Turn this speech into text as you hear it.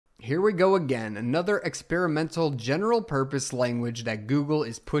Here we go again, another experimental general purpose language that Google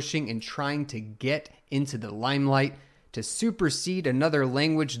is pushing and trying to get into the limelight to supersede another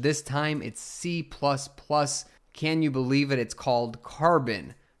language. This time it's C++. Can you believe it? It's called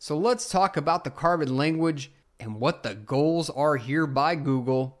Carbon. So let's talk about the Carbon language and what the goals are here by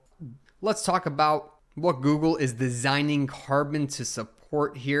Google. Let's talk about what Google is designing Carbon to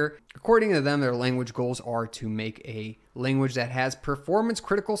support here. According to them, their language goals are to make a language that has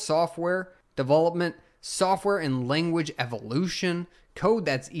performance-critical software development, software and language evolution, code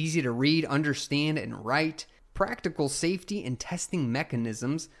that's easy to read, understand, and write, practical safety and testing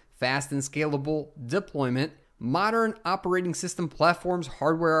mechanisms, fast and scalable deployment, modern operating system platforms,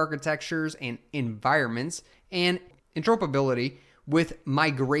 hardware architectures, and environments, and interoperability with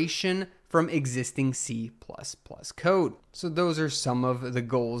migration from existing C++ code. So those are some of the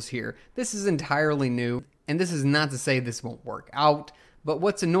goals here. This is entirely new, and this is not to say this won't work out, but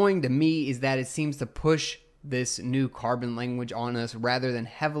what's annoying to me is that it seems to push this new Carbon language on us rather than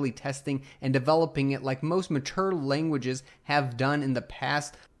heavily testing and developing it like most mature languages have done in the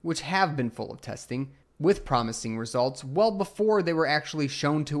past, which have been full of testing with promising results well before they were actually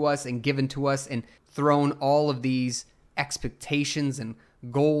shown to us and given to us and thrown all of these expectations and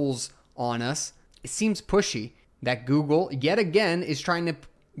goals on us. It seems pushy that Google, yet again, is trying to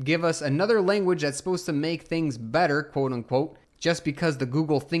give us another language that's supposed to make things better, quote unquote, just because the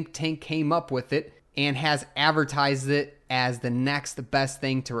Google think tank came up with it and has advertised it as the next best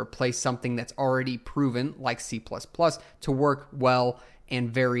thing to replace something that's already proven, like C++, to work well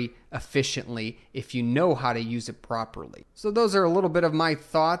and very efficiently if you know how to use it properly. So those are a little bit of my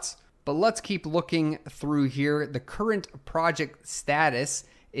thoughts, but let's keep looking through here. The current project status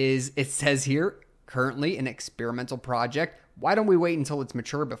is, it says here, currently an experimental project. Why don't we wait until it's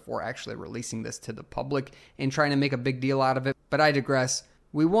mature before actually releasing this to the public and trying to make a big deal out of it? But I digress.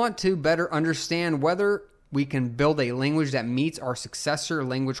 We want to better understand whether we can build a language that meets our successor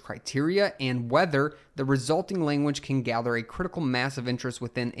language criteria and whether the resulting language can gather a critical mass of interest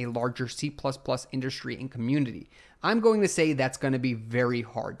within a larger C++ industry and community. I'm going to say that's going to be very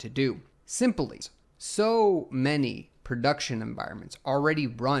hard to do. Simply, so many production environments already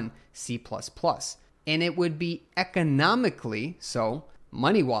run C++, and it would be economically, so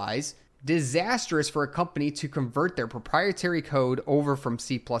money-wise, disastrous for a company to convert their proprietary code over from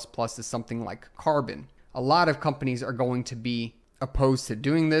C++ to something like Carbon. A lot of companies are going to be opposed to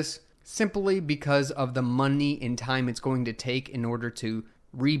doing this simply because of the money and time it's going to take in order to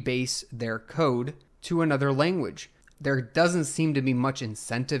rebase their code to another language. There doesn't seem to be much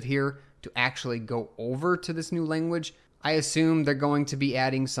incentive here to actually go over to this new language. I assume they're going to be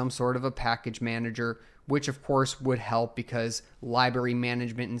adding some sort of a package manager, which of course would help because library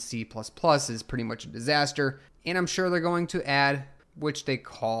management in C++ is pretty much a disaster. And I'm sure they're going to add, which they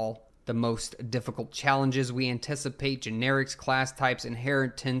call the most difficult challenges we anticipate: generics, class types,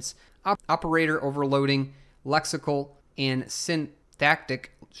 inheritance, operator overloading, lexical and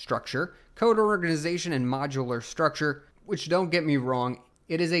syntactic structure, code organization, and modular structure, which, don't get me wrong,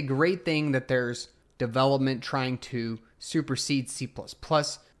 it is a great thing that there's development trying to supersede C++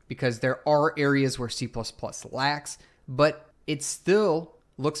 because there are areas where C++ lacks, but it still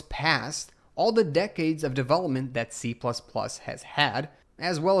looks past all the decades of development that C++ has had,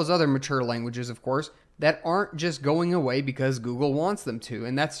 as well as other mature languages, of course, that aren't just going away because Google wants them to.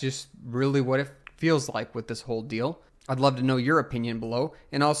 And that's just really what it feels like with this whole deal. I'd love to know your opinion below.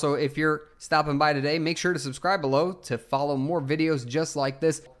 And also, if you're stopping by today, make sure to subscribe below to follow more videos just like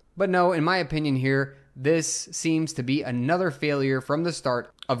this. But no, in my opinion here, this seems to be another failure from the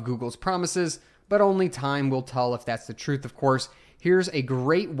start of Google's promises, but only time will tell if that's the truth, of course. Here's a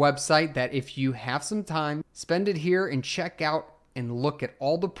great website that if you have some time, spend it here and check out and look at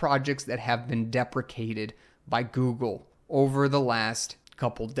all the projects that have been deprecated by Google over the last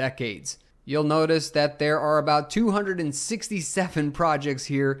couple decades. You'll notice that there are about 267 projects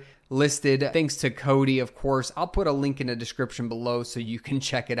here listed, thanks to Cody, of course. I'll put a link in the description below so you can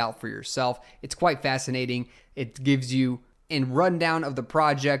check it out for yourself. It's quite fascinating. It gives you a rundown of the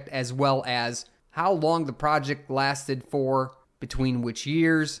project as well as how long the project lasted for, between which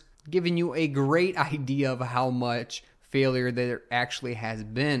years, giving you a great idea of how much failure there actually has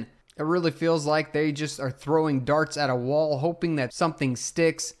been. It really feels like they just are throwing darts at a wall, hoping that something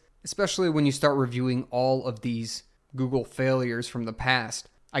sticks, especially when you start reviewing all of these Google failures from the past.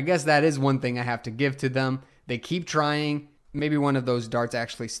 I guess that is one thing I have to give to them. They keep trying. Maybe one of those darts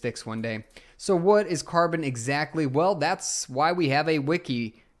actually sticks one day. So what is Carbon exactly? Well, that's why we have a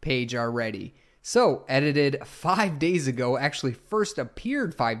wiki page already. So, edited 5 days ago, actually first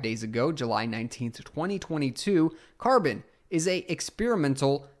appeared 5 days ago, July 19th, 2022, Carbon is a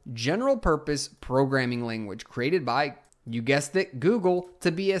experimental general-purpose programming language created by, you guessed it, Google,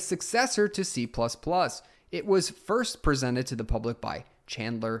 to be a successor to C++. It was first presented to the public by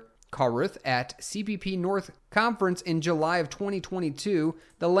Chandler Carruth at CPP North Conference in July of 2022.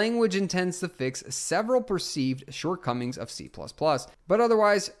 The language intends to fix several perceived shortcomings of C++, but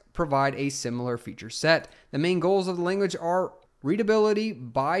otherwise provide a similar feature set. The main goals of the language are readability,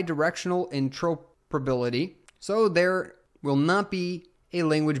 bidirectional interoperability, so there will not be a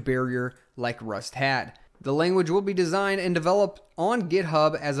language barrier like Rust had. The language will be designed and developed on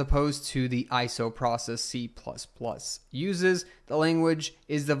GitHub as opposed to the ISO process C++ uses. The language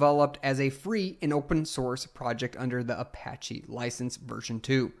is developed as a free and open source project under the Apache license version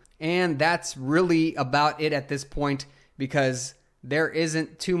 2. And that's really about it at this point because there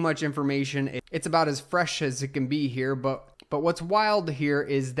isn't too much information. It's about as fresh as it can be here, but what's wild here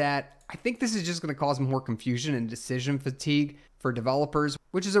is that I think this is just going to cause more confusion and decision fatigue for developers,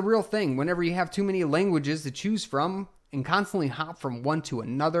 which is a real thing. Whenever you have too many languages to choose from and constantly hop from one to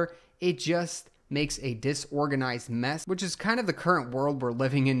another, it just makes a disorganized mess, which is kind of the current world we're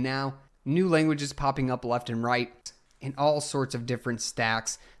living in now. New languages popping up left and right in all sorts of different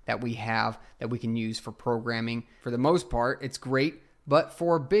stacks that we have that we can use for programming. For the most part, it's great, but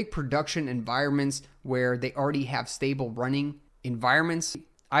for big production environments where they already have stable running environments,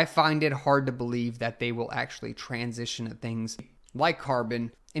 I find it hard to believe that they will actually transition to things like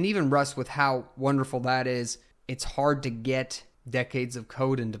Carbon and even Rust. With how wonderful that is, it's hard to get decades of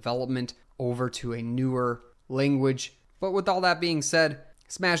code and development over to a newer language. But with all that being said,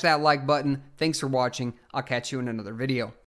 smash that like button. Thanks for watching. I'll catch you in another video.